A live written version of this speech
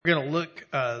We're going to look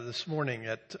this morning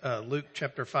at Luke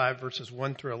chapter 5, verses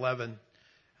 1 through 11.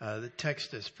 The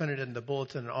text is printed in the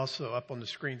bulletin and also up on the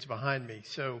screens behind me.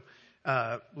 So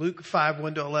Luke 5,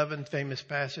 1 to 11, famous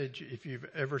passage. If you've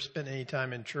ever spent any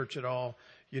time in church at all,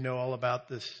 you know all about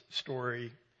this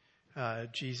story.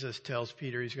 Jesus tells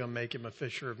Peter he's going to make him a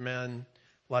fisher of men,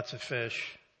 lots of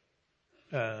fish.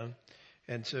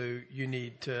 And so you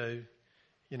need to,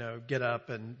 get up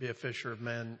and be a fisher of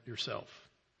men yourself.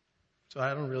 So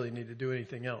I don't really need to do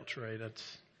anything else, right?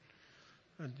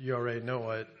 You already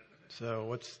know it.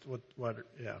 So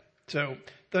yeah. So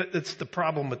that's the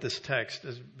problem with this text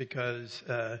is because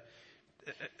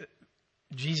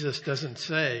Jesus doesn't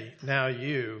say, now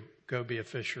you go be a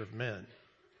fisher of men.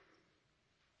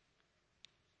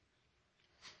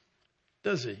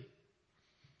 Does he?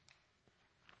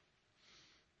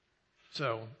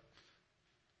 So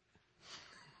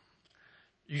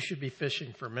you should be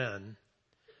fishing for men,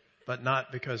 but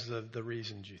not because of the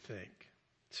reasons you think.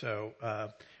 So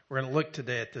we're going to look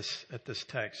today at this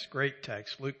text, great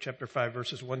text, Luke chapter 5,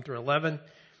 verses 1 through 11.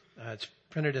 It's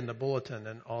printed in the bulletin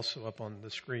and also up on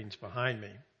the screens behind me.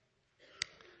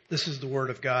 This is the word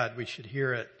of God. We should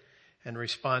hear it and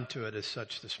respond to it as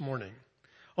such this morning.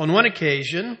 On one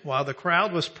occasion, while the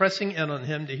crowd was pressing in on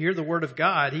him to hear the word of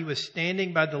God, he was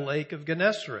standing by the lake of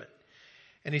Gennesaret,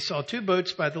 and he saw two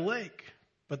boats by the lake.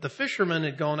 But the fishermen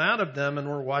had gone out of them and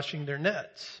were washing their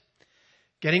nets.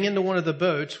 Getting into one of the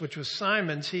boats, which was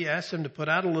Simon's, he asked him to put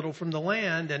out a little from the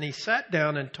land, and he sat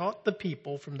down and taught the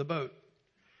people from the boat.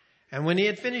 And when he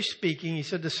had finished speaking, he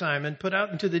said to Simon, "Put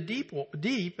out into the deep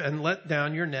and let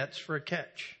down your nets for a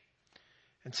catch."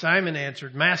 And Simon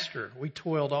answered, "Master, we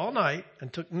toiled all night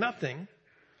and took nothing,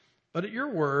 but at your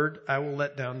word I will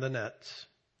let down the nets."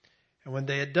 And when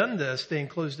they had done this, they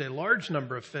enclosed a large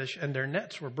number of fish, and their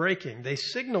nets were breaking. They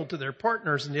signaled to their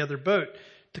partners in the other boat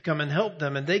to come and help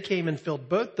them, and they came and filled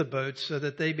both the boats so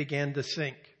that they began to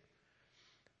sink.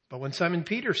 But when Simon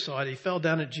Peter saw it, he fell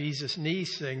down at Jesus'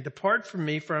 knees, saying, "Depart from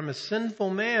me, for I am a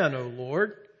sinful man, O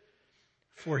Lord."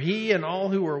 For he and all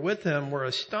who were with him were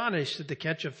astonished at the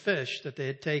catch of fish that they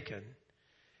had taken.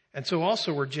 And so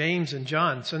also were James and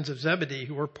John, sons of Zebedee,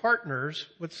 who were partners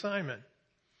with Simon.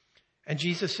 And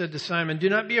Jesus said to Simon, "Do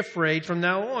not be afraid. From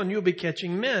now on, you'll be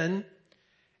catching men."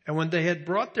 And when they had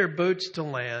brought their boats to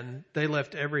land, they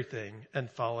left everything and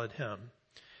followed him.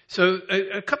 So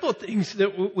a couple of things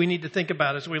that we need to think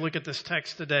about as we look at this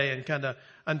text today and kind of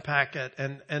unpack it.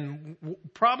 And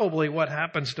probably what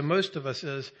happens to most of us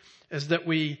is that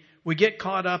we get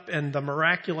caught up in the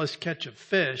miraculous catch of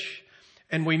fish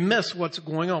and we miss what's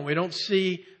going on. We don't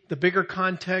see the bigger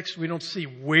context. We don't see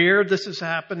where this is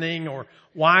happening or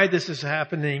why this is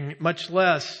happening, much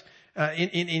less in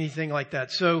anything like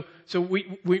that. So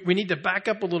we need to back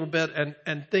up a little bit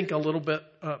and think a little bit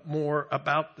more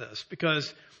about this,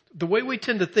 because the way we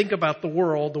tend to think about the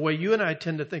world, the way you and I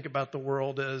tend to think about the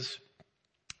world is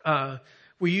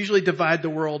we usually divide the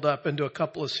world up into a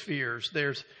couple of spheres.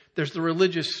 There's the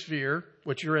religious sphere,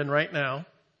 which you're in right now.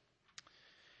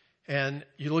 And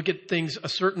you look at things a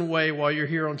certain way while you're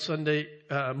here on Sunday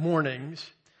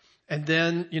mornings. And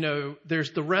then,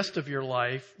 there's the rest of your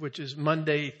life, which is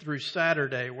Monday through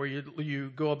Saturday, where you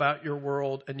go about your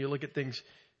world and you look at things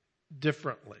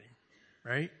differently,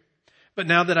 right? But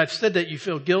now that I've said that, you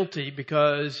feel guilty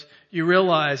because you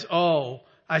realize,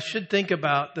 I should think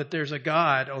about that there's a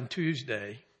God on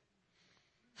Tuesday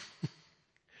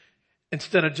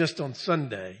instead of just on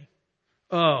Sunday.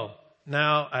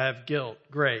 Now I have guilt.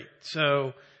 Great.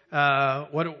 So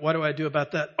what do I do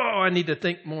about that? I need to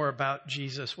think more about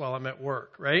Jesus while I'm at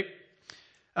work, right?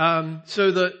 That's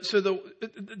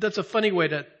a funny way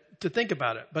to think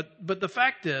about it. But the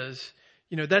fact is,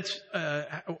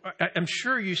 I'm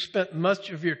sure you spent much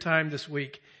of your time this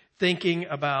week thinking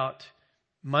about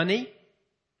money,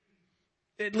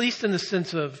 at least in the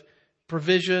sense of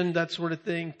provision, that sort of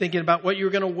thing, thinking about what you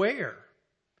were going to wear,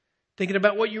 thinking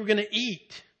about what you were going to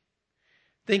eat,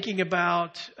 thinking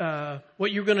about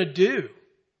what you're going to do,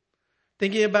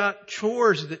 thinking about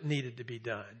chores that needed to be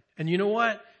done. And you know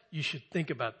what? You should think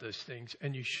about those things,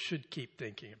 and you should keep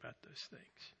thinking about those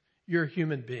things. You're a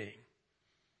human being.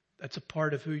 That's a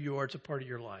part of who you are. It's a part of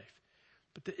your life.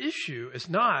 But the issue is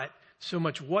not so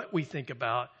much what we think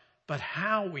about, but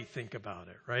how we think about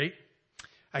it, right?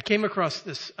 I came across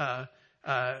this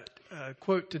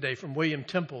quote today from William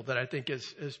Temple that I think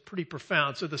is pretty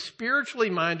profound. So the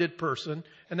spiritually minded person,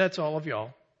 and that's all of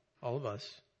y'all, all of us,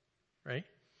 right?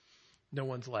 No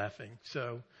one's laughing.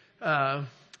 So the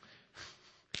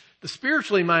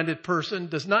spiritually minded person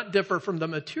does not differ from the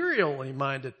materially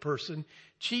minded person,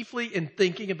 chiefly in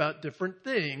thinking about different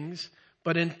things,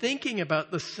 but in thinking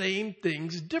about the same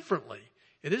things differently.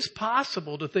 It is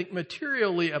possible to think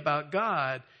materially about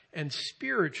God and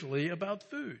spiritually about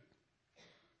food.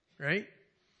 Right?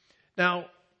 Now,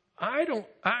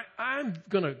 I'm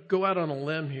going to go out on a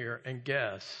limb here and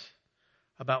guess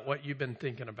about what you've been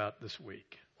thinking about this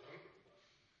week.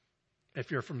 If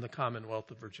you're from the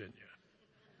Commonwealth of Virginia.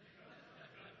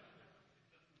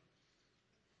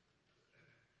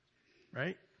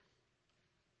 Right?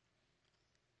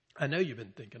 I know you've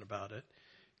been thinking about it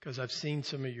because I've seen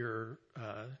some of your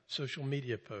social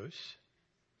media posts,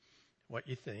 what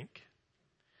you think.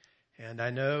 And I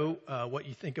know what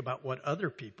you think about what other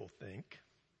people think.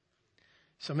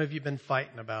 Some of you have been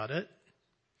fighting about it.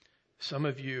 Some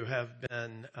of you have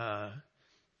been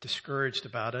discouraged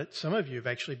about it. Some of you have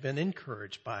actually been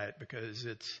encouraged by it because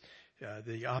it's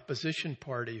the opposition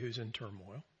party who's in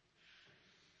turmoil.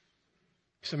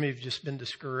 Some of you have just been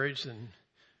discouraged and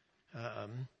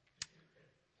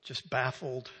just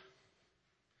baffled,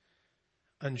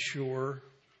 unsure,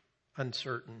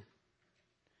 uncertain.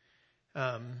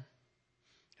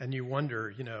 And you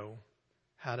wonder,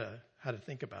 how to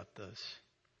think about this.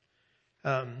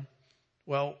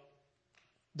 Well,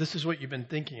 this is what you've been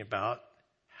thinking about.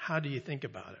 How do you think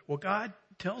about it? Well, God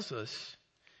tells us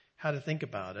how to think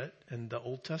about it in the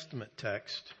Old Testament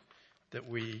text that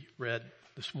we read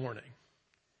this morning.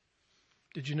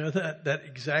 Did you know that? That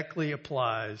exactly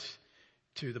applies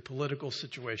to the political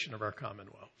situation of our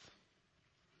Commonwealth.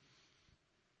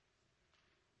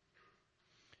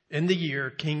 In the year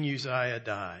King Uzziah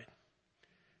died.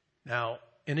 Now,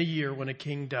 in a year when a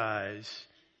king dies,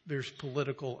 there's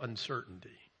political uncertainty.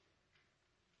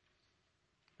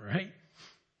 Right?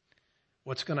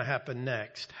 What's going to happen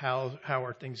next? How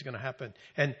are things going to happen?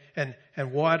 And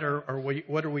what are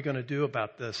we going to do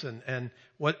about this? And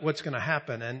what's going to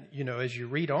happen? And as you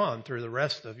read on through the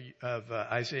rest of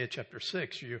Isaiah chapter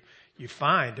 6, you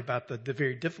find about the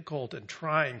very difficult and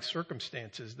trying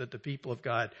circumstances that the people of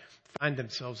God find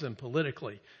themselves in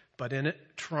politically. But in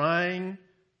trying,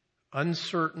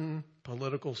 uncertain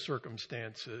political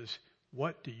circumstances,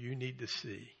 what do you need to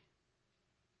see?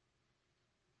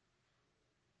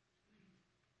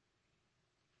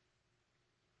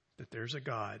 That there's a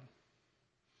God.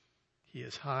 He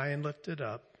is high and lifted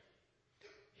up.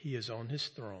 He is on his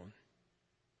throne.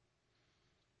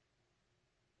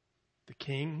 The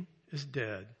king is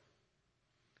dead.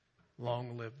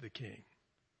 Long live the king.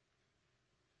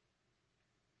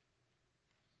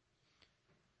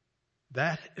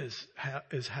 That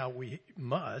is how we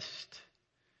must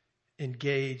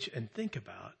engage and think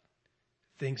about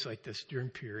things like this during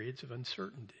periods of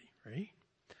uncertainty, right?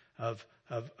 Of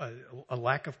a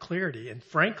lack of clarity and,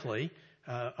 frankly,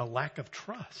 a lack of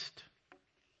trust.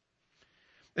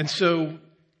 And so,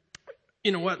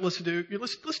 you know what? Let's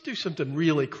do something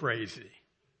really crazy.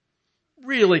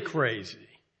 Really crazy.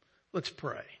 Let's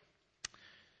pray.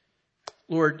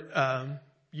 Lord,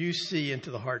 you see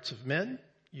into the hearts of men.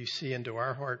 You see into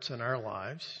our hearts and our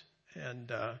lives.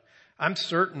 And I'm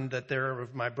certain that there are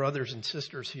my brothers and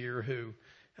sisters here who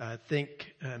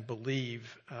think and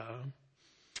believe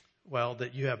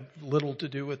that you have little to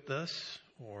do with this,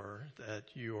 or that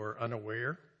you are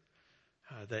unaware,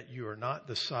 that you are not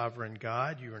the sovereign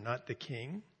God, you are not the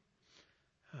king,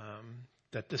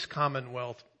 that this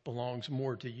commonwealth belongs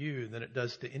more to you than it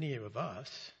does to any of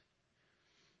us,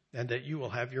 and that you will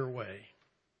have your way.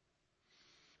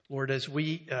 Lord, as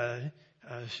we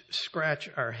scratch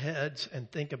our heads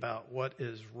and think about what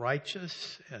is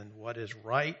righteous and what is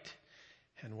right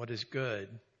and what is good,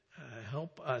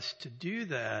 help us to do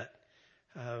that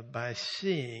by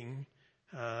seeing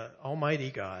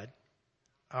Almighty God,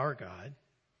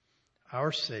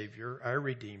 our Savior, our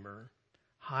Redeemer,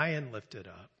 high and lifted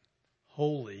up,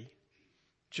 holy,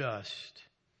 just,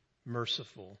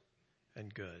 merciful,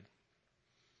 and good.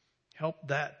 Help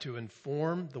that to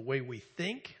inform the way we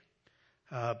think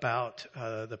about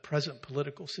the present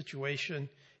political situation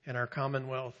in our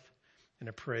Commonwealth, and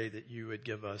I pray that you would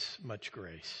give us much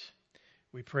grace.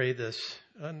 We pray this,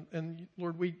 and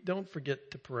Lord, we don't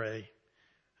forget to pray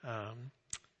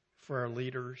for our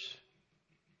leaders.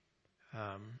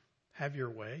 Have your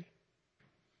way.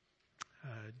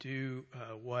 Do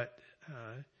what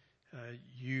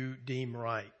you deem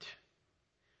right,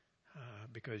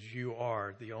 because you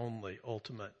are the only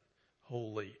ultimate,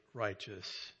 holy, righteous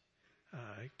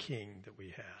King that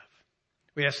we have.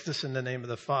 We ask this in the name of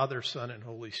the Father, Son, and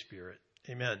Holy Spirit.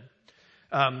 Amen.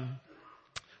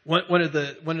 one of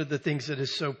the things that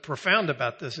is so profound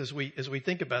about this as we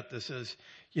think about this is,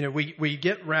 we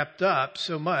get wrapped up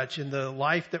so much in the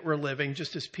life that we're living,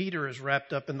 just as Peter is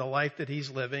wrapped up in the life that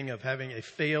he's living of having a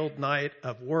failed night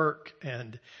of work,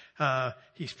 and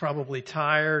he's probably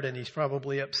tired and he's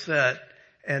probably upset.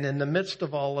 And in the midst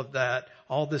of all of that,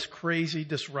 all this crazy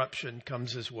disruption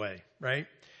comes his way, right?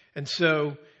 And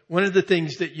so one of the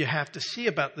things that you have to see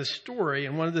about this story,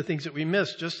 and one of the things that we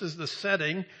miss, just as the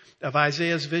setting of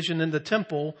Isaiah's vision in the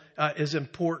temple is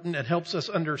important and helps us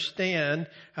understand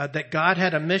that God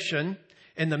had a mission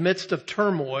in the midst of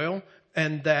turmoil,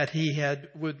 and that he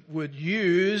would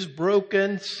use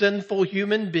broken, sinful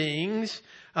human beings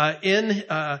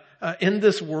in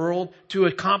this world to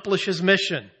accomplish his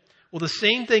mission. Well, the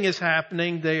same thing is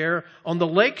happening there on the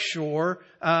lake shore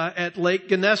at Lake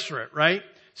Gennesaret, right?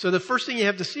 So the first thing you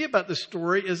have to see about this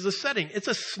story is the setting. It's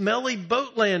a smelly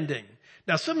boat landing.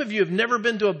 Now, some of you have never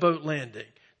been to a boat landing.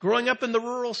 Growing up in the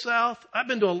rural South, I've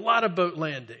been to a lot of boat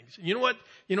landings. You know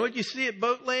what you see at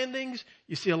boat landings?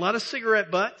 You see a lot of cigarette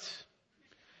butts.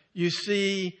 You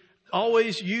see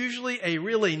usually a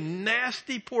really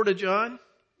nasty porta-john,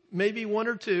 maybe one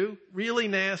or two, really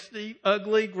nasty,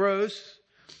 ugly, gross.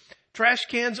 Trash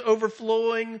cans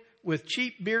overflowing with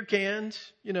cheap beer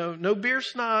cans. No beer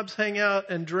snobs hang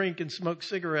out and drink and smoke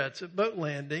cigarettes at boat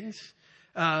landings.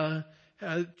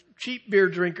 Cheap beer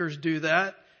drinkers do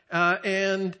that.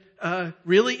 And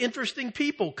really interesting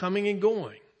people coming and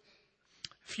going.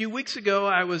 A few weeks ago,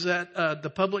 I was at the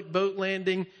public boat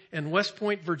landing in West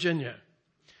Point, Virginia.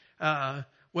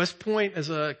 West Point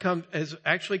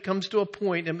actually comes to a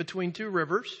point in between two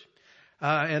rivers.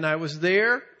 And I was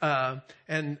there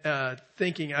and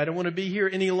thinking, I don't want to be here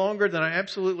any longer than I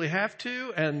absolutely have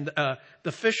to. And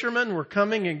the fishermen were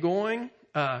coming and going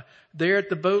there at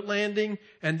the boat landing.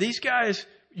 And these guys,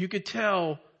 you could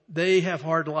tell they have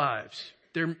hard lives.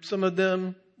 Some of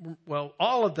them,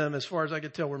 all of them, as far as I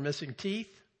could tell, were missing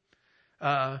teeth.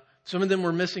 Some of them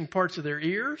were missing parts of their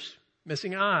ears,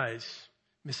 missing eyes,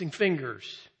 missing fingers.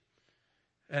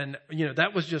 And,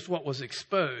 that was just what was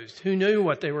exposed. Who knew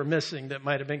what they were missing that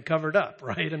might have been covered up,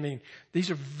 right? I mean, these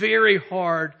are very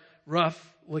hard,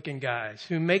 rough-looking guys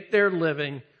who make their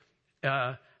living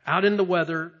out in the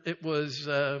weather. It was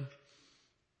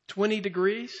 20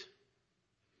 degrees.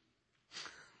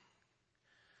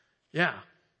 Yeah.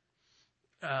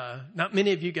 Not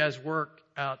many of you guys work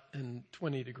out in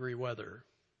 20-degree weather,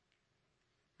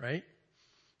 right?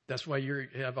 That's why you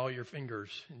have all your fingers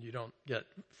and you don't get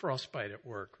frostbite at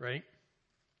work, right?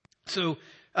 So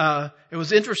it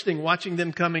was interesting watching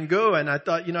them come and go, and I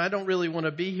thought, I don't really want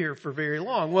to be here for very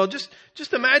long. Well, just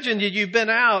imagine you've been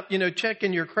out,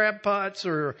 checking your crab pots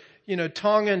or,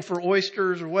 tonging for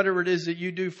oysters or whatever it is that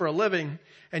you do for a living,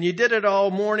 and you did it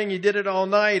all morning, you did it all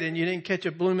night, and you didn't catch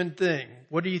a blooming thing.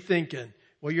 What are you thinking?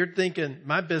 Well, you're thinking,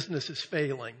 my business is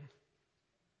failing.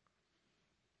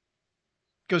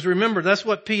 Because remember, that's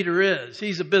what Peter is.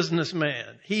 He's a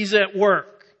businessman. He's at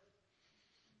work.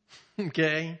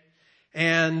 Okay?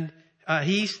 And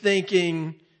he's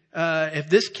thinking, if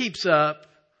this keeps up,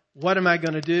 what am I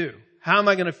going to do? How am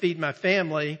I going to feed my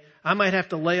family? I might have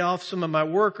to lay off some of my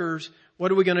workers.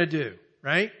 What are we going to do?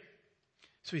 Right?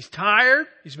 So he's tired.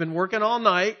 He's been working all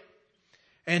night.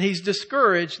 And he's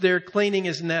discouraged there cleaning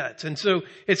his nets. And so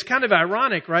it's kind of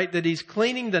ironic, right, that he's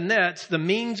cleaning the nets, the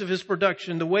means of his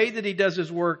production, the way that he does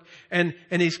his work, and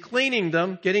he's cleaning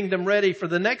them, getting them ready for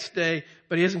the next day,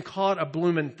 but he hasn't caught a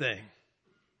blooming thing,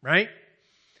 right?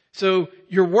 So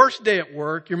your worst day at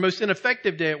work, your most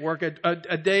ineffective day at work,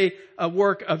 a day of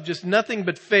work of just nothing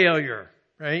but failure,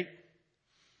 right?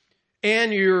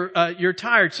 And you're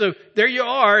tired. So there you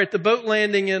are at the boat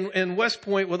landing in West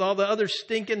Point with all the other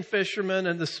stinking fishermen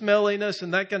and the smelliness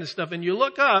and that kind of stuff. And you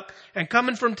look up, and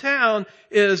coming from town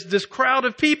is this crowd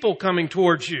of people coming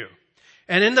towards you.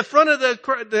 And in the front of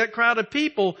that crowd of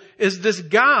people is this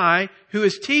guy who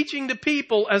is teaching the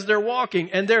people as they're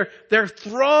walking. And they're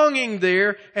thronging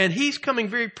there, and he's coming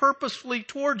very purposefully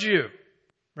towards you.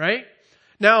 Right?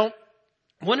 Now,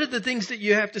 one of the things that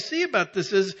you have to see about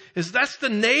this is that's the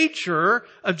nature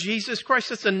of Jesus Christ.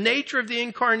 That's the nature of the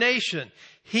incarnation.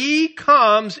 He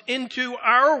comes into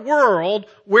our world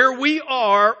where we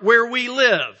are, where we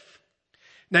live.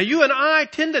 Now, you and I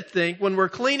tend to think when we're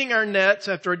cleaning our nets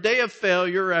after a day of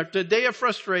failure, after a day of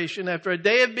frustration, after a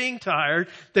day of being tired,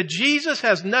 that Jesus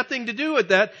has nothing to do with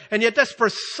that. And yet that's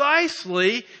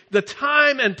precisely the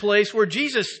time and place where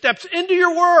Jesus steps into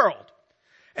your world.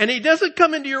 And he doesn't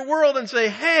come into your world and say,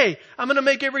 hey, I'm going to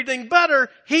make everything better.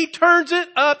 He turns it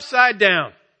upside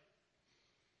down.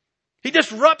 He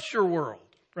disrupts your world,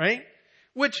 right?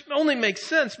 Which only makes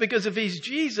sense because if he's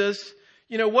Jesus,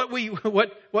 what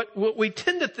we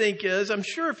tend to think is, I'm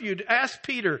sure if you'd ask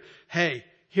Peter, hey,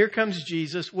 here comes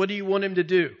Jesus. What do you want him to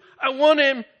do? I want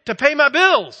him to pay my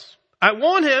bills. I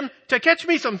want him to catch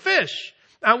me some fish.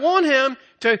 I want him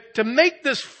to make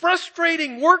this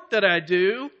frustrating work that I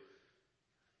do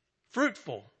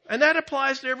fruitful. And that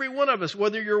applies to every one of us,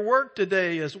 whether your work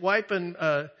today is wiping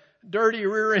dirty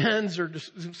rear ends or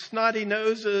snotty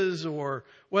noses, or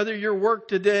whether your work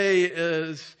today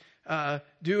is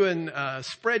doing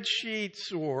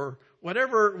spreadsheets or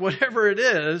whatever it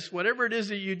is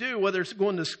that you do, whether it's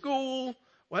going to school,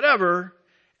 whatever.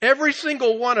 Every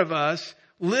single one of us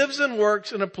lives and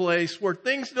works in a place where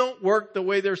things don't work the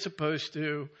way they're supposed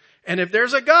to. And if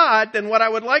there's a God, then what I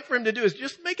would like for him to do is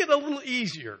just make it a little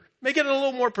easier, make it a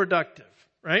little more productive,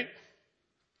 right?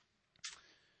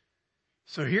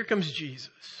 So here comes Jesus.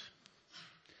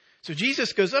 So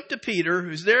Jesus goes up to Peter,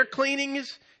 who's there cleaning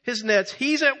his nets.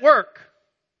 He's at work.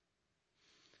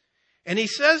 And he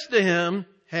says to him,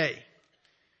 hey,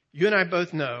 you and I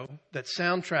both know that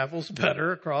sound travels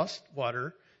better across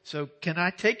water. So can I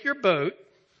take your boat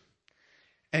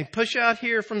and push out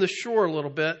here from the shore a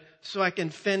little bit so I can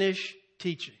finish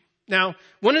teaching? Now,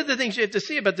 one of the things you have to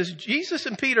see about this, Jesus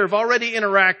and Peter have already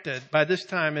interacted by this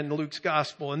time in Luke's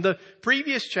gospel. In the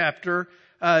previous chapter,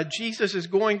 Jesus is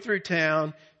going through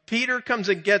town. Peter comes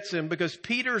and gets him because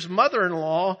Peter's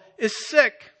mother-in-law is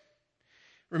sick.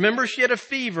 Remember, she had a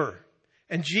fever,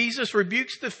 and Jesus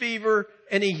rebukes the fever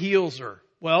and he heals her.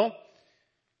 Well,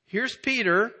 here's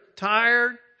Peter,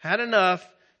 tired, had enough,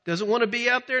 doesn't want to be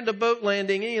out there in the boat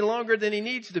landing any longer than he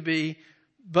needs to be.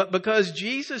 But because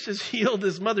Jesus has healed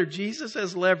his mother, Jesus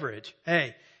has leverage.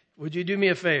 Hey, would you do me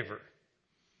a favor?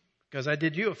 Because I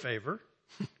did you a favor.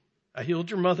 I healed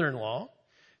your mother-in-law.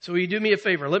 So will you do me a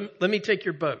favor? Let me take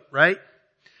your boat, right?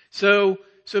 So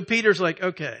Peter's like,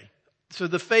 okay. So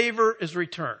the favor is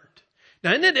returned.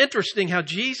 Now, isn't it interesting how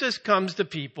Jesus comes to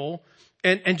people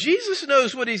and Jesus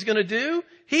knows what he's going to do?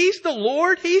 He's the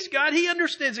Lord. He's God. He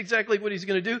understands exactly what he's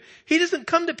going to do. He doesn't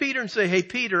come to Peter and say, hey,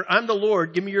 Peter, I'm the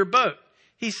Lord. Give me your boat.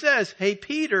 He says, hey,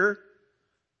 Peter,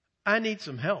 I need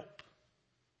some help.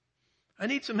 I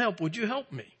need some help. Would you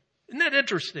help me? Isn't that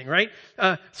interesting, right?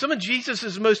 Some of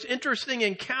Jesus' most interesting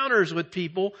encounters with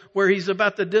people where he's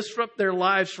about to disrupt their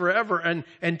lives forever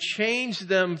and change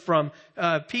them from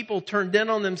people turned in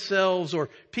on themselves or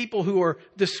people who are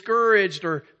discouraged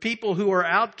or people who are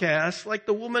outcasts, like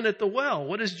the woman at the well.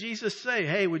 What does Jesus say?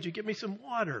 Hey, would you give me some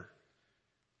water?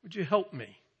 Would you help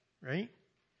me? Right?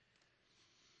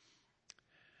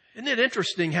 Isn't it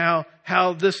interesting how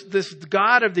this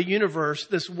God of the universe,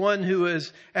 this one who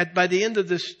is by the end of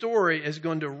this story is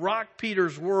going to rock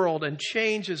Peter's world and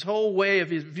change his whole way of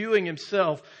his viewing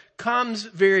himself, comes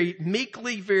very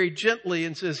meekly, very gently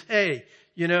and says, hey,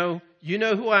 you know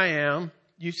who I am.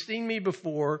 You've seen me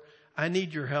before. I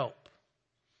need your help.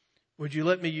 Would you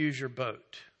let me use your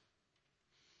boat?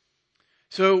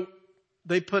 So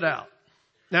they put out.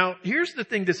 Now, here's the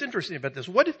thing that's interesting about this.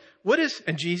 What is,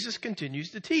 and Jesus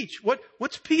continues to teach.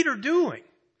 What's Peter doing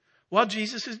while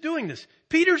Jesus is doing this?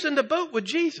 Peter's in the boat with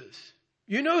Jesus.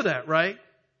 You know that, right?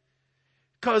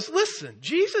 Because listen,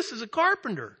 Jesus is a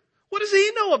carpenter. What does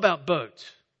he know about boats?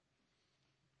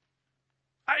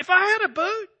 If I had a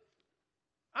boat,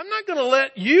 I'm not going to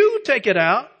let you take it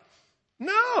out.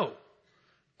 No.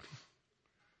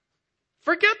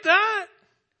 Forget that.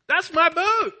 That's my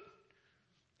boat.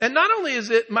 And not only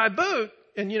is it my boat,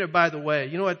 and by the way,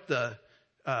 you know what the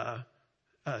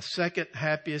second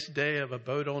happiest day of a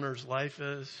boat owner's life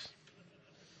is?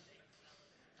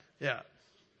 Yeah.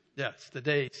 It's the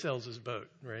day he sells his boat,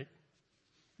 right?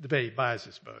 The day he buys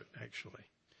his boat, actually.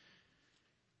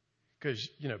 Because,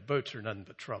 boats are nothing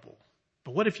but trouble.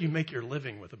 But what if you make your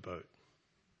living with a boat?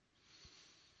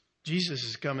 Jesus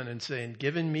is coming and saying,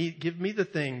 give me the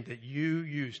thing that you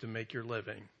use to make your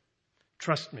living.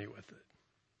 Trust me with it.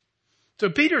 So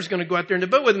Peter's going to go out there in the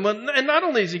boat with him. And not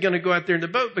only is he going to go out there in the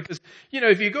boat, because,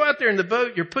 if you go out there in the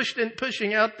boat, you're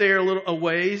pushing out there a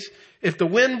ways. If the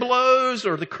wind blows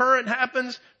or the current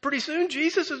happens, pretty soon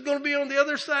Jesus is going to be on the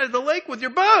other side of the lake with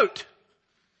your boat.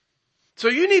 So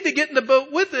you need to get in the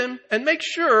boat with him and make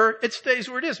sure it stays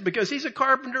where it is, because he's a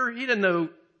carpenter. He doesn't know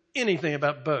anything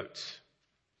about boats.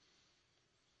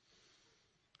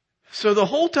 So the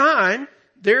whole time,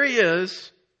 there he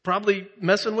is, probably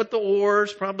messing with the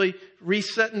oars, probably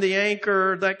resetting the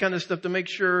anchor, that kind of stuff to make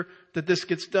sure that this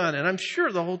gets done. And I'm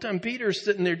sure the whole time Peter's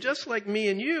sitting there just like me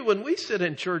and you when we sit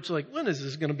in church, like, when is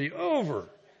this going to be over?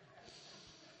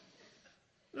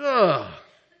 Oh.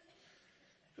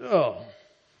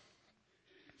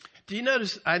 Do you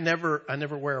notice I never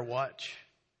wear a watch?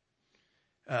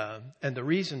 And the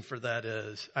reason for that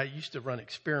is I used to run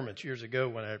experiments years ago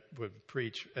when I would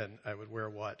preach, and I would wear a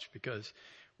watch, because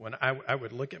when I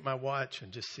would look at my watch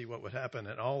and just see what would happen,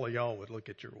 and all of y'all would look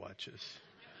at your watches.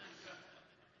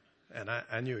 And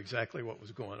I knew exactly what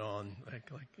was going on.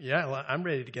 Yeah, well, I'm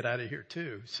ready to get out of here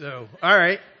too. So, all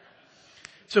right.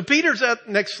 So Peter's up.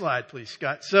 Next slide, please,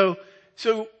 Scott. So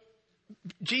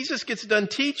Jesus gets done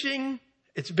teaching.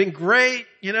 It's been great,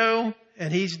 and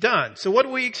he's done. So what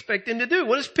do we expect him to do?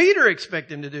 What does Peter expect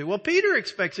him to do? Well, Peter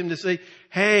expects him to say,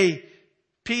 hey,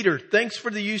 Peter, thanks for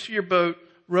the use of your boat.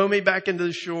 Row me back into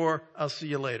the shore. I'll see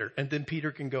you later. And then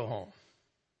Peter can go home.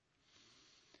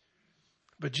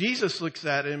 But Jesus looks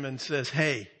at him and says,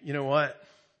 hey, you know what?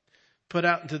 Put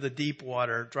out into the deep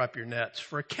water, drop your nets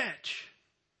for a catch.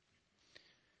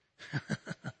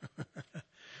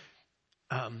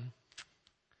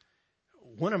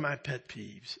 One of my pet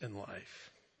peeves in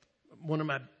life, one of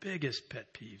my biggest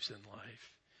pet peeves in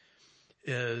life,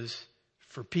 is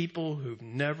for people who've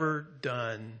never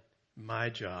done my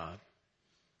job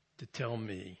to tell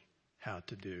me how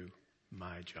to do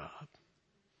my job.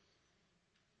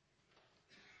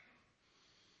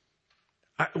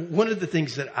 One of the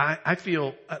things that I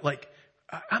feel like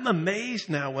I'm amazed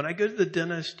now when I go to the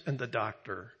dentist and the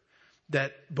doctor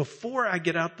that before I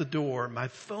get out the door, my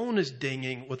phone is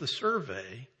dinging with a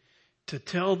survey to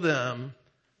tell them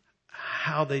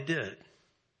how they did.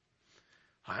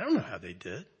 I don't know how they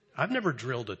did. I've never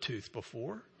drilled a tooth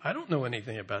before. I don't know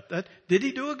anything about that. Did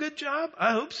he do a good job?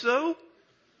 I hope so.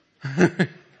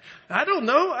 I don't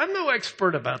know. I'm no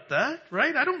expert about that,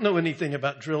 right? I don't know anything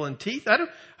about drilling teeth.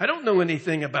 I don't know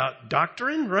anything about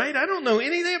doctrine, right? I don't know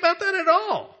anything about that at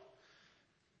all.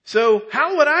 So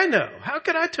how would I know? How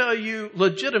could I tell you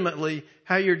legitimately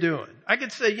how you're doing? I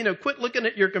could say, quit looking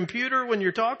at your computer when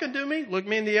you're talking to me. Look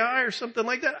me in the eye or something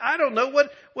like that. I don't know.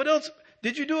 What else?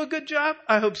 Did you do a good job?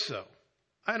 I hope so.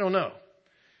 I don't know.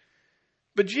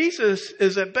 But Jesus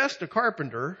is at best a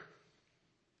carpenter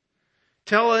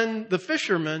telling the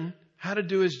fisherman how to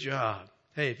do his job.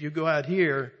 Hey, if you go out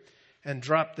here and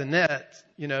drop the net,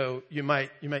 you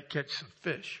might catch some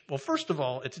fish. Well, first of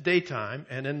all, it's daytime,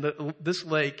 and in this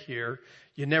lake here,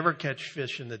 you never catch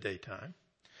fish in the daytime.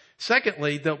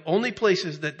 Secondly, the only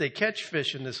places that they catch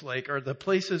fish in this lake are the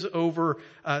places over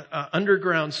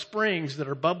underground springs that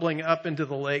are bubbling up into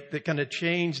the lake that kind of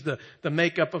change the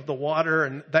makeup of the water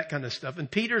and that kind of stuff. And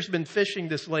Peter's been fishing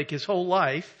this lake his whole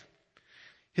life.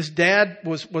 His dad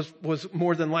was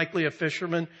more than likely a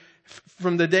fisherman.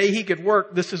 From the day he could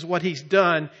work, this is what he's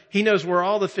done. He knows where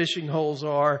all the fishing holes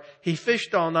are. He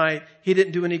fished all night. He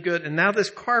didn't do any good. And now this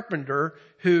carpenter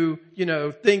who,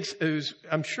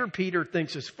 I'm sure Peter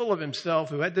thinks is full of himself,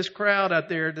 who had this crowd out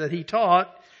there that he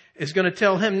taught, is going to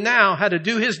tell him now how to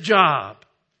do his job.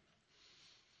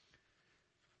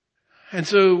 And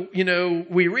so,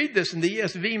 we read this and the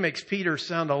ESV makes Peter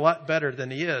sound a lot better than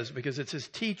he is because it says,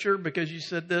 teacher, because you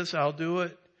said this, I'll do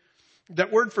it. That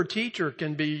word for teacher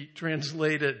can be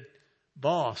translated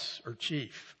boss or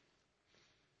chief.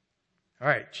 All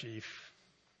right, chief.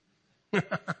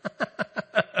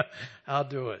 I'll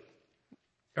do it.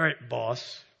 All right,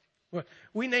 boss.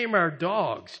 We name our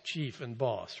dogs chief and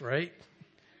boss, right?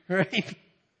 Right?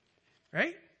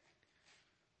 Right?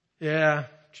 Yeah.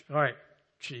 All right,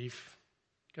 chief.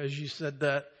 Because you said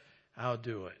that, I'll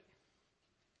do it.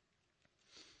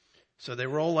 So they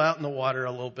roll out in the water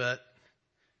a little bit,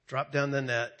 drop down the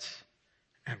nets,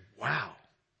 and wow,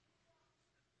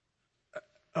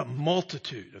 a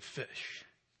multitude of fish.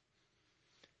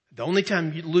 The only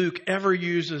time Luke ever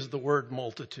uses the word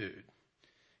multitude,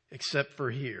 except for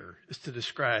here, is to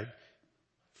describe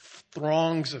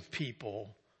throngs of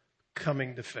people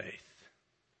coming to faith.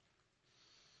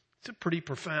 It's a pretty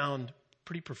profound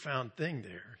thing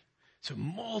there. So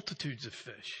multitudes of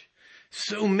fish,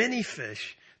 so many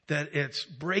fish that it's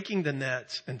breaking the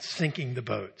nets and sinking the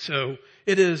boat. So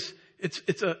it's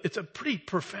a pretty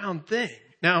profound thing.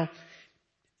 Now,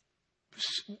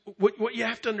 what you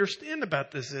have to understand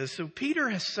about this is, so Peter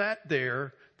has sat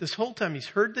there this whole time. He's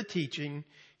heard the teaching.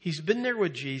 He's been there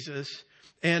with Jesus.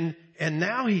 And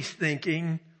now he's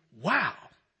thinking, wow,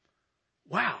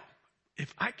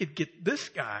 if I could get this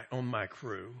guy on my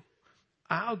crew,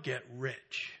 I'll get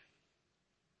rich.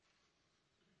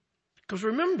 Because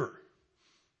remember,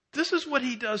 this is what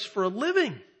he does for a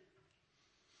living.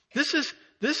 This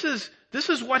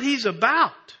is what he's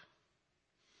about.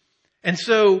 And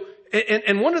so,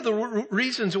 and one of the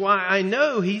reasons why I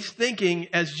know he's thinking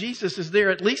as Jesus is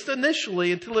there, at least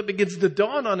initially, until it begins to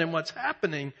dawn on him what's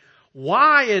happening,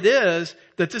 why it is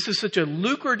that this is such a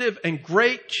lucrative and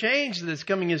great change that is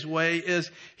coming his way is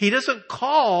he doesn't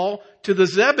call to the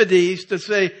Zebedees to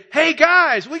say, hey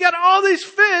guys, we got all these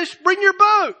fish, bring your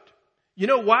boat. You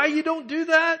know why you don't do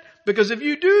that? Because if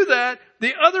you do that,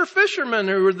 the other fishermen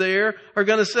who are there are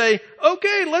going to say,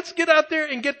 okay, let's get out there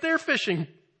and get their fishing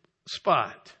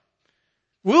spot.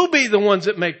 We'll be the ones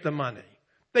that make the money.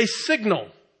 They signal.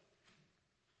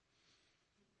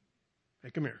 Hey,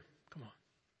 come here. Come on.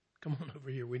 Come on over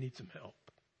here. We need some help.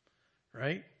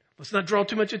 Right? Let's not draw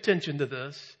too much attention to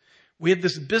this. We have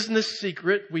this business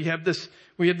secret. We have this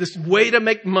way to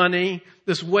make money,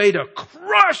 this way to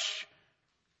crush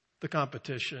the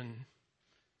competition.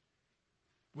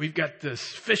 We've got this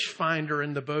fish finder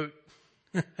in the boat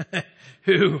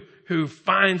who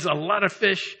finds a lot of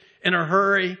fish in a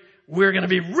hurry. We're going to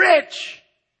be rich.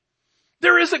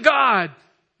 There is a God.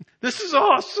 This is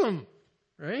awesome.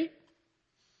 Right?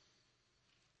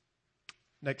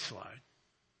 Next slide.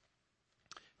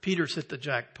 Peter's hit the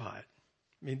jackpot.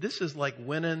 I mean, this is like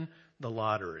winning the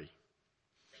lottery.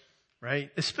 Right?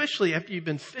 Especially after you've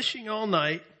been fishing all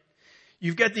night.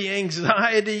 You've got the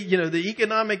anxiety, the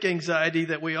economic anxiety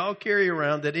that we all carry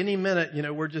around that any minute,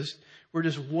 we're just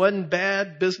one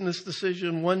bad business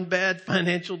decision, one bad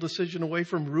financial decision away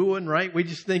from ruin, right? We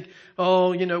just think,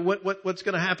 what's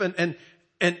going to happen?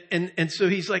 And so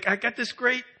he's like, I got this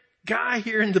great guy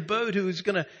here in the boat who's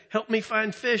going to help me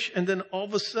find fish. And then all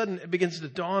of a sudden it begins to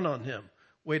dawn on him.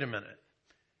 Wait a minute.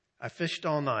 I fished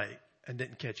all night and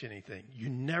didn't catch anything. You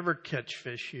never catch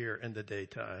fish here in the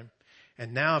daytime.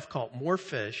 And now I've caught more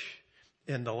fish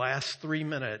in the last 3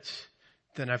 minutes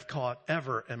than I've caught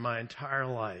ever in my entire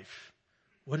life.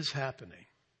 What is happening?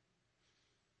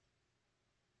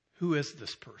 Who is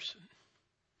this person?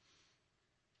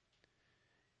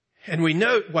 And we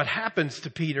note what happens to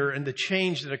Peter and the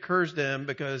change that occurs to him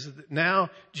because now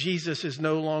Jesus is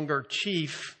no longer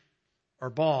chief or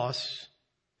boss,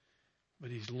 but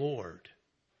he's Lord.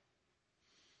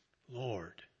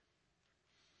 Lord.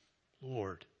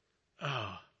 Lord.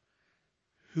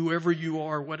 Whoever you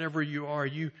are, whatever you are,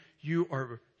 you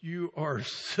are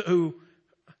so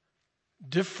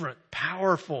different,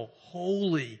 powerful,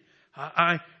 holy.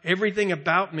 Everything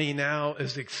about me now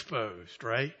is exposed,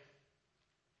 right?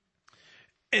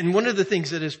 And one of the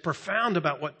things that is profound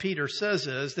about what Peter says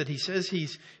is that he says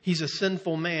he's a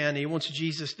sinful man. He wants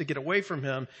Jesus to get away from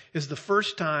him is the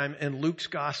first time in Luke's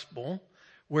gospel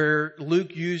where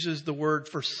Luke uses the word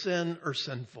for sin or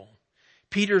sinful.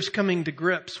 Peter's coming to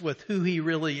grips with who he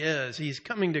really is. He's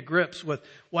coming to grips with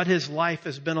what his life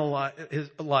has been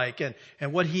like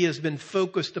and what he has been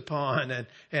focused upon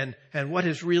and what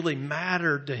has really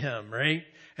mattered to him, right?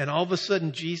 And all of a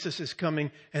sudden Jesus is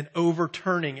coming and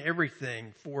overturning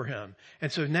everything for him. And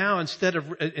so now instead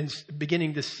of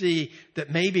beginning to see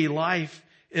that maybe life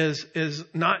is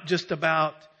not just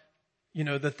about,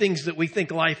 the things that we think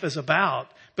life is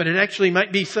about, but it actually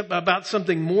might be about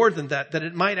something more than that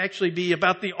it might actually be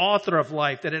about the author of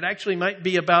life, that it actually might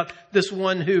be about this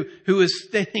one who is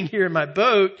standing here in my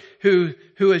boat, who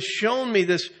has shown me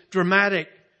this dramatic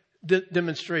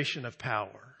demonstration of power.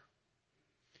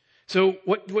 So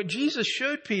what Jesus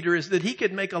showed Peter is that he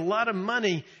could make a lot of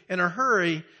money in a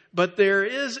hurry, but there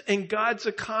is in God's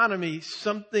economy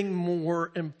something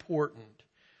more important,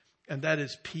 and that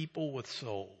is people with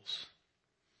souls.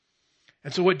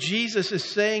 And so what Jesus is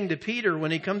saying to Peter when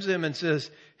he comes to him and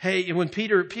says, hey, when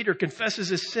Peter confesses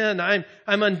his sin, I'm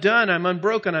undone, I'm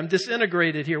unbroken, I'm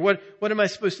disintegrated here. What am I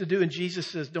supposed to do? And Jesus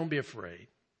says, don't be afraid.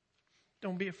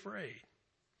 Don't be afraid.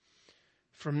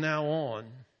 From now on,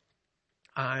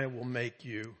 I will make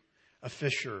you a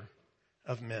fisher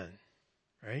of men.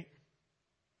 Right?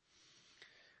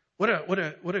 What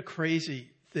a crazy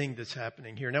thing that's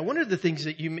happening here. Now, one of the things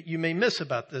that you may miss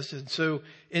about this, and so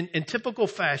in typical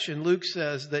fashion, Luke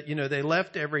says that, they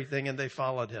left everything and they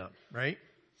followed him, right?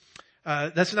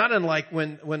 That's not unlike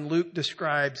when Luke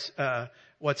describes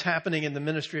what's happening in the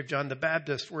ministry of John the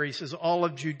Baptist, where he says all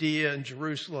of Judea and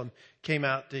Jerusalem came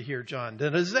out to hear John. Now,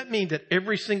 does that mean that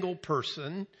every single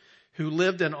person who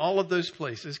lived in all of those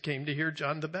places came to hear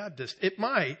John the Baptist? It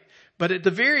might, but at the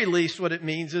very least, what it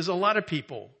means is a lot of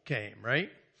people came, right?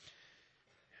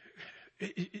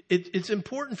 It's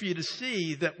important for you to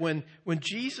see that when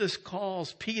Jesus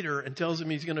calls Peter and tells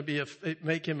him he's going to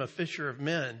make him a fisher of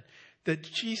men, that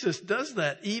Jesus does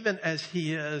that even as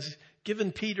he has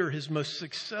given Peter his most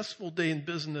successful day in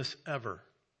business ever.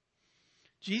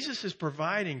 Jesus is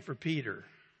providing for Peter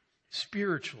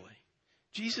spiritually.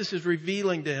 Jesus is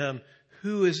revealing to him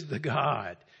who is the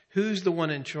God Who's the one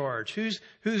in charge? Who's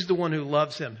the one who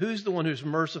loves him? Who's the one who's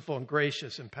merciful and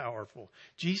gracious and powerful?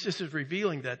 Jesus is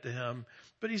revealing that to him,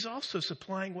 but he's also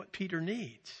supplying what Peter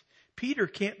needs. Peter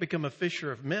can't become a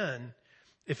fisher of men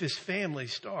if his family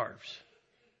starves.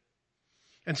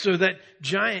 And so that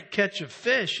giant catch of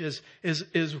fish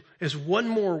is one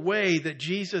more way that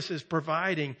Jesus is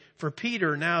providing for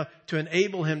Peter now to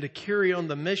enable him to carry on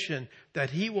the mission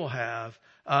that he will have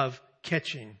of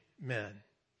catching men.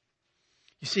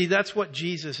 You see, that's what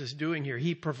Jesus is doing here.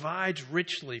 He provides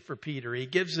richly for Peter. He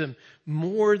gives him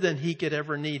more than he could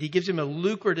ever need. He gives him a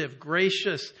lucrative,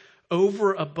 gracious,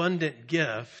 overabundant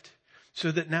gift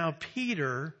so that now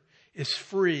Peter is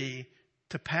free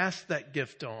to pass that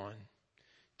gift on,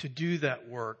 to do that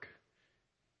work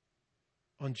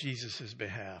on Jesus'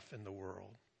 behalf in the world.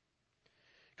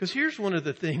 Because here's one of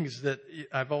the things that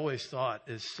I've always thought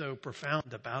is so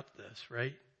profound about this,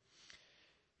 right?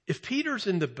 If Peter's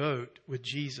in the boat with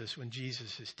Jesus when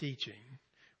Jesus is teaching,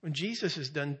 when Jesus is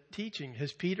done teaching,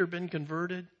 has Peter been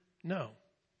converted? No.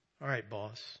 All right,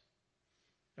 boss.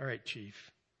 All right, chief.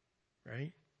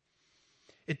 Right?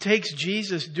 It takes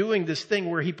Jesus doing this thing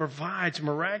where he provides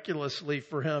miraculously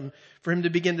for him to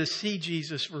begin to see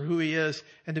Jesus for who he is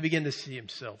and to begin to see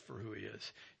himself for who he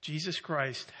is. Jesus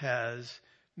Christ has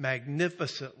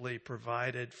magnificently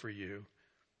provided for you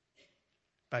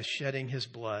by shedding his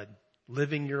blood,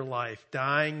 living your life,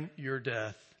 dying your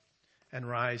death, and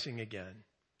rising again.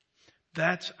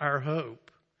 That's our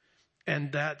hope,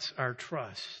 and that's our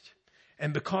trust.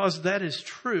 And because that is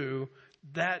true,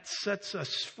 that sets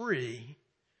us free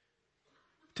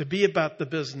to be about the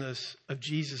business of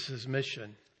Jesus'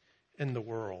 mission in the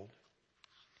world.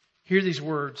 Hear these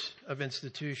words of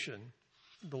institution,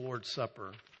 the Lord's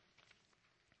Supper.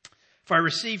 For I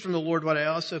received from the Lord what I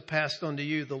also passed on to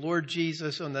you. The Lord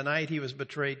Jesus, on the night he was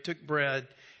betrayed, took bread,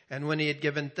 and when he had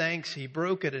given thanks, he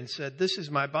broke it and said, "This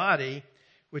is my body,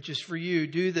 which is for you.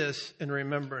 Do this in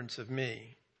remembrance of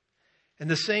me." In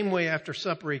the same way, after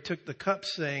supper, he took the cup,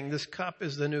 saying, "This cup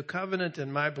is the new covenant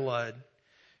in my blood.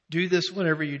 Do this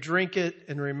whenever you drink it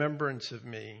in remembrance of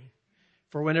me.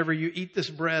 For whenever you eat this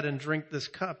bread and drink this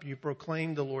cup, you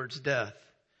proclaim the Lord's death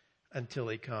until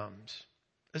he comes."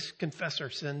 Let's confess our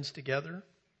sins together.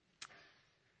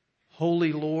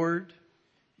 Holy Lord,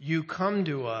 you come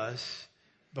to us,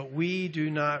 but we do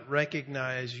not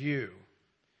recognize you.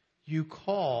 You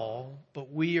call,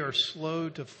 but we are slow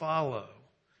to follow.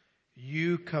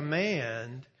 You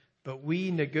command, but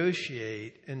we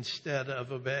negotiate instead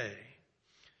of obey.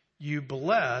 You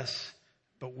bless,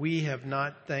 but we have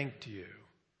not thanked you.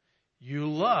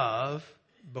 You love,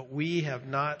 but we have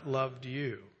not loved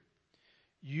you.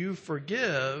 You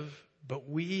forgive, but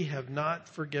we have not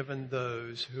forgiven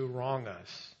those who wrong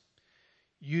us.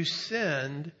 You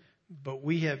sinned, but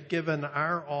we have given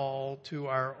our all to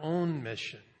our own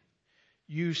mission.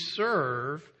 You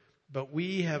serve, but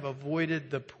we have avoided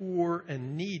the poor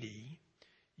and needy.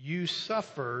 You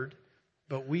suffered,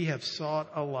 but we have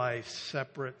sought a life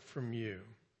separate from you.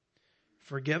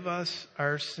 Forgive us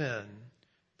our sin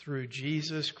through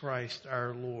Jesus Christ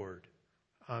our Lord.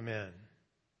 Amen.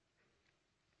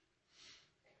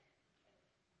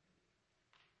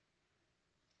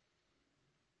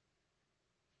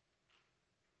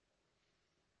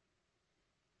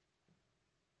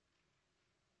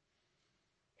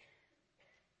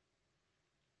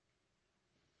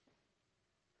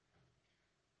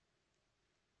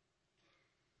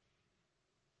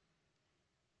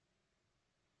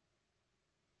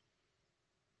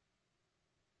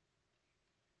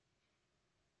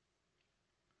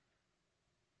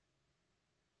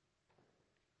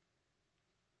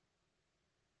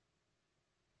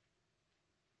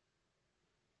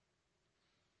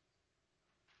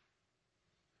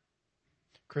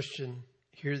 Christian,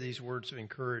 hear these words of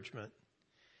encouragement.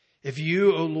 If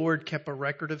you, O Lord, kept a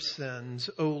record of sins,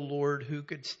 O Lord, who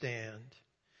could stand?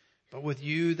 But with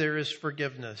you there is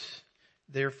forgiveness,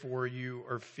 therefore you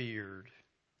are feared.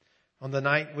 On the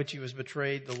night in which he was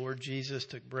betrayed, the Lord Jesus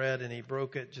took bread and he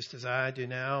broke it just as I do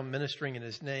now, ministering in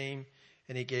his name,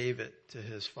 and he gave it to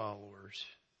his followers.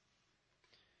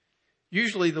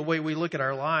 Usually the way we look at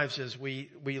our lives is we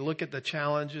look at the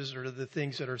challenges or the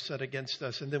things that are set against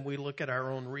us, and then we look at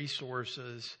our own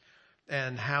resources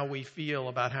and how we feel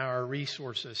about how our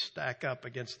resources stack up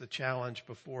against the challenge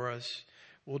before us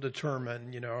will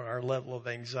determine, our level of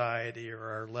anxiety or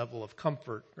our level of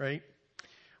comfort, right?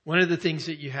 One of the things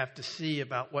that you have to see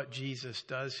about what Jesus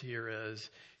does here is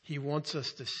he wants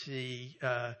us to see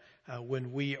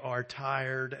when we are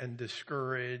tired and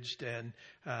discouraged and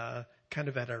kind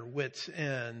of at our wits'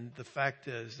 end, the fact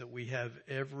is that we have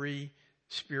every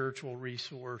spiritual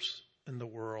resource in the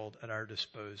world at our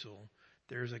disposal.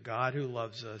 There's a God who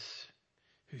loves us,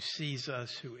 who sees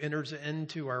us, who enters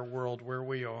into our world where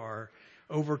we are,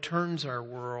 overturns our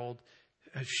world,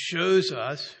 shows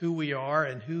us who we are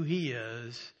and who he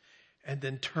is, and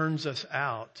then turns us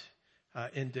out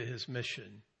into his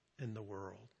mission in the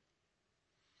world.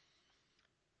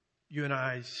 You and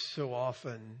I so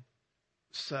often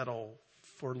settle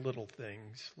for little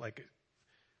things like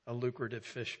a lucrative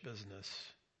fish business,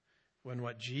 when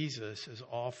what Jesus is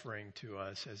offering to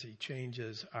us as he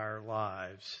changes our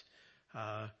lives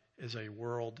is a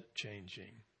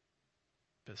world-changing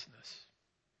business,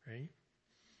 right?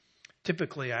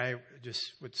 Typically, I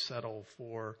just would settle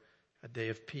for a day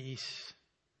of peace,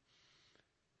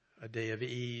 a day of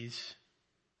ease,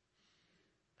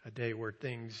 a day where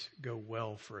things go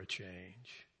well for a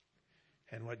change.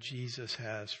 And what Jesus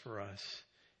has for us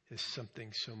is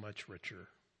something so much richer.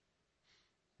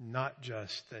 Not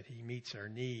just that he meets our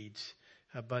needs,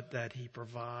 but that he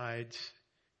provides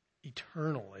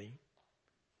eternally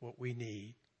what we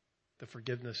need: the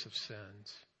forgiveness of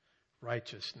sins,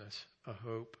 righteousness, a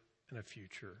hope, and a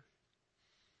future.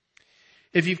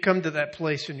 If you've come to that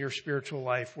place in your spiritual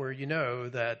life where you know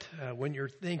that when you're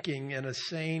thinking in a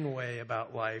sane way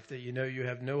about life, that you know you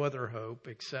have no other hope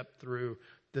except through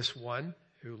this one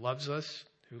who loves us,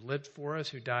 who lived for us,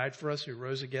 who died for us, who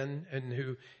rose again, and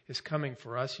who is coming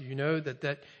for us. You know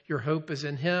that your hope is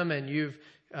in him, and you've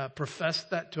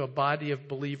professed that to a body of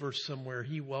believers somewhere.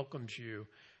 He welcomes you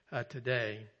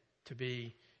today to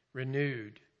be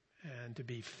renewed and to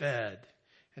be fed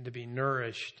and to be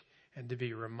nourished and to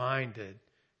be reminded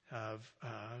of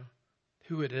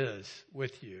who it is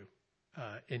with you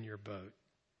in your boat.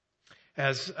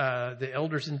 As the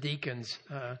elders and deacons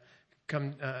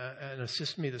come and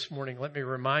assist me this morning, let me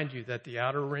remind you that the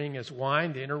outer ring is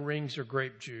wine, the inner rings are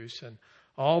grape juice, and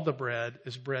all the bread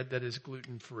is bread that is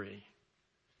gluten-free.